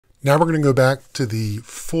Now we're going to go back to the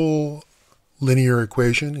full linear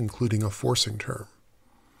equation, including a forcing term.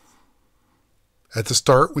 At the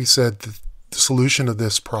start, we said that the solution of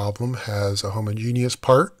this problem has a homogeneous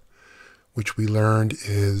part, which we learned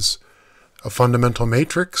is a fundamental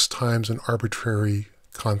matrix times an arbitrary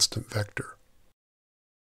constant vector.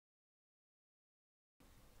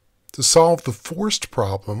 To solve the forced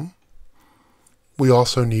problem, we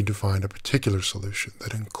also need to find a particular solution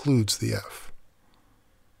that includes the f.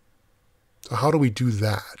 So how do we do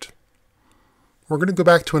that? We're going to go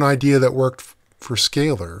back to an idea that worked for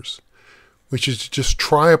scalars, which is to just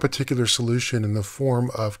try a particular solution in the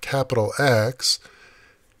form of capital X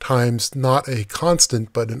times not a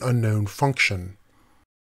constant but an unknown function.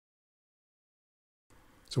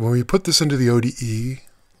 So when we put this into the ODE,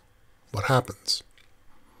 what happens?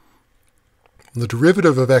 The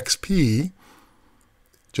derivative of xp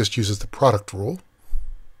just uses the product rule.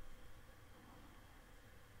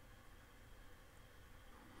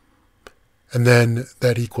 And then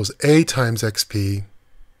that equals a times xp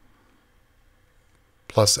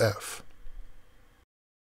plus f.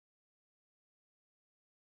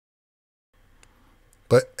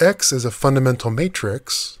 But x is a fundamental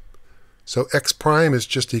matrix, so x prime is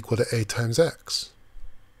just equal to a times x.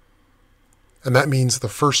 And that means the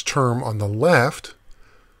first term on the left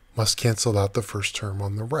must cancel out the first term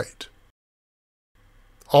on the right.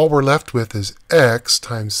 All we're left with is x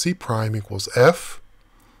times c prime equals f,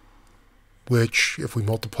 which, if we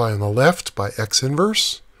multiply on the left by x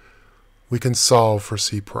inverse, we can solve for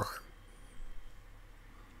c prime.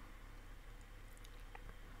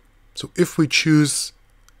 So if we choose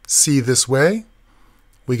c this way,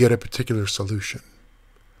 we get a particular solution.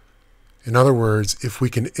 In other words, if we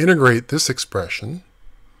can integrate this expression,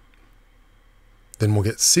 then we'll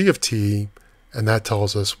get c of t, and that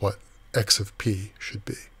tells us what x of p should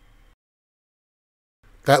be.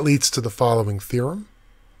 That leads to the following theorem.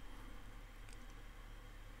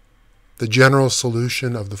 The general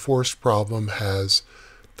solution of the forced problem has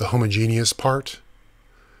the homogeneous part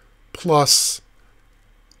plus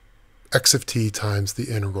x of t times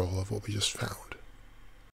the integral of what we just found.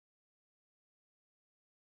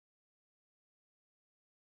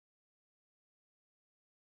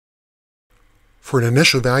 For an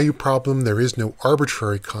initial value problem, there is no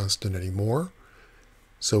arbitrary constant anymore,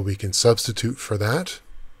 so we can substitute for that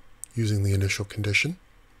using the initial condition.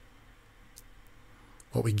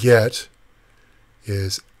 What we get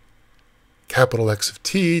is capital X of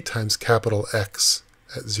t times capital X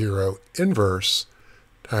at 0 inverse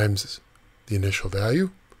times the initial value.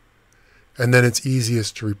 And then it's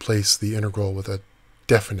easiest to replace the integral with a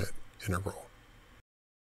definite integral.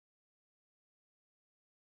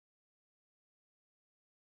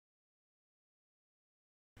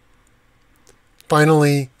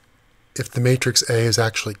 Finally, if the matrix A is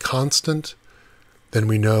actually constant, then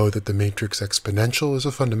we know that the matrix exponential is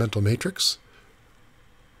a fundamental matrix.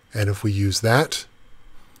 And if we use that,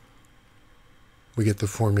 we get the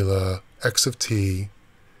formula x of t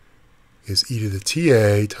is e to the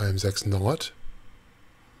ta times x naught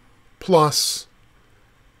plus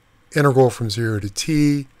integral from 0 to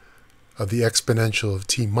t of the exponential of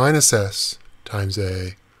t minus s times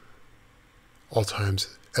a, all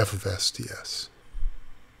times f of s ds.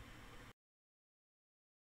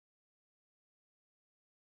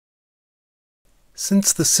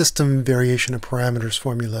 Since the system variation of parameters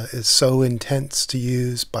formula is so intense to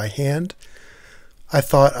use by hand, I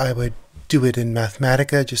thought I would do it in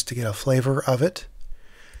Mathematica just to get a flavor of it.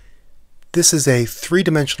 This is a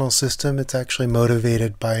three-dimensional system. It's actually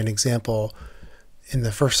motivated by an example in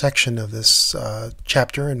the first section of this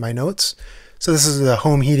chapter in my notes. So this is a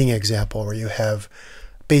home heating example where you have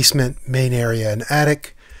basement, main area, and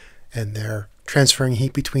attic, and they're transferring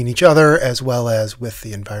heat between each other as well as with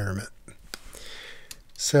the environment.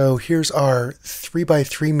 So here's our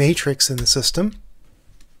 3x3 matrix in the system.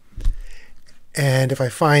 And if I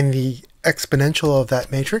find the exponential of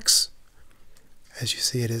that matrix, as you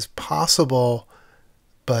see, it is possible,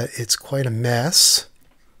 but it's quite a mess.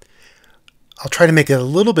 I'll try to make it a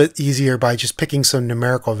little bit easier by just picking some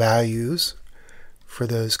numerical values for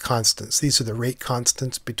those constants. These are the rate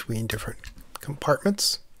constants between different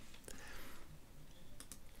compartments.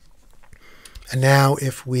 And now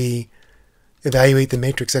if we evaluate the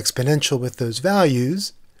matrix exponential with those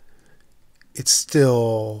values, it's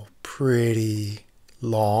still pretty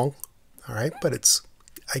long, all right, but it's,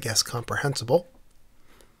 I guess, comprehensible.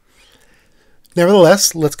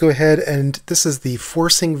 Nevertheless, let's go ahead and this is the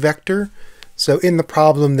forcing vector. So in the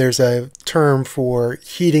problem, there's a term for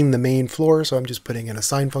heating the main floor, so I'm just putting in a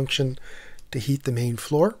sine function to heat the main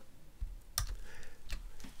floor.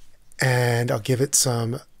 And I'll give it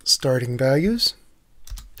some starting values.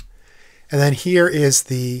 And then here is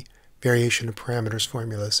the variation of parameters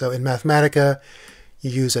formula. So in Mathematica, you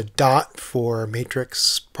use a dot for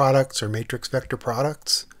matrix products or matrix vector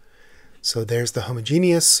products. So there's the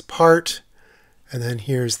homogeneous part, and then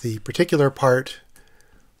here's the particular part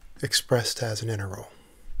expressed as an integral.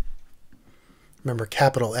 Remember,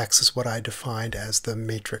 capital X is what I defined as the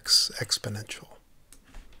matrix exponential.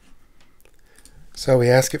 So we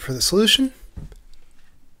ask it for the solution,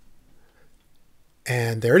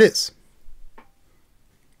 and there it is.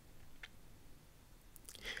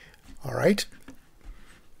 All right.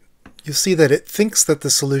 You'll see that it thinks that the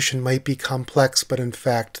solution might be complex, but in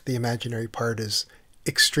fact the imaginary part is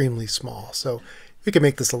extremely small. So we can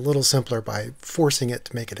make this a little simpler by forcing it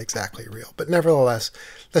to make it exactly real. But nevertheless,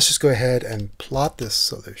 let's just go ahead and plot this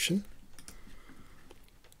solution.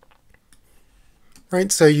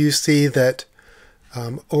 Right, so you see that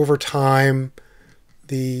over time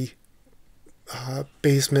the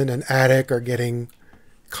basement and attic are getting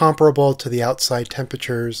comparable to the outside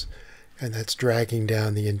temperatures, and that's dragging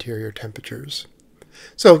down the interior temperatures.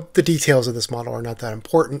 So the details of this model are not that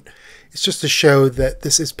important. It's just to show that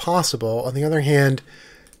this is possible. On the other hand,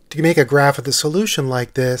 to make a graph of the solution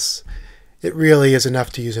like this, it really is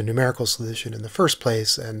enough to use a numerical solution in the first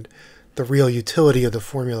place, and the real utility of the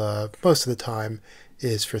formula most of the time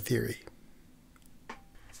is for theory.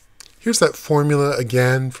 Here's that formula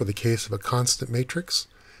again for the case of a constant matrix.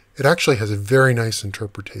 It actually has a very nice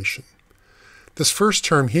interpretation. This first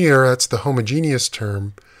term here, that's the homogeneous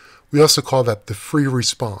term. We also call that the free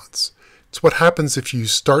response. It's what happens if you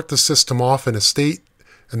start the system off in a state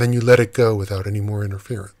and then you let it go without any more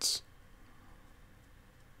interference.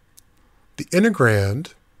 The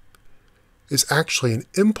integrand is actually an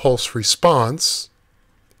impulse response.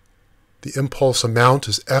 The impulse amount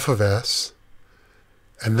is f of s,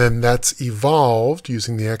 and then that's evolved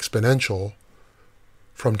using the exponential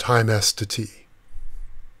from time s to t.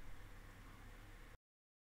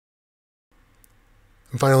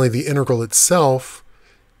 And finally, the integral itself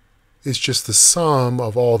is just the sum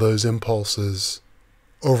of all those impulses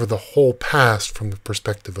over the whole past from the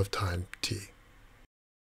perspective of time t.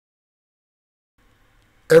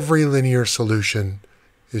 Every linear solution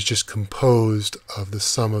is just composed of the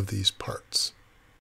sum of these parts.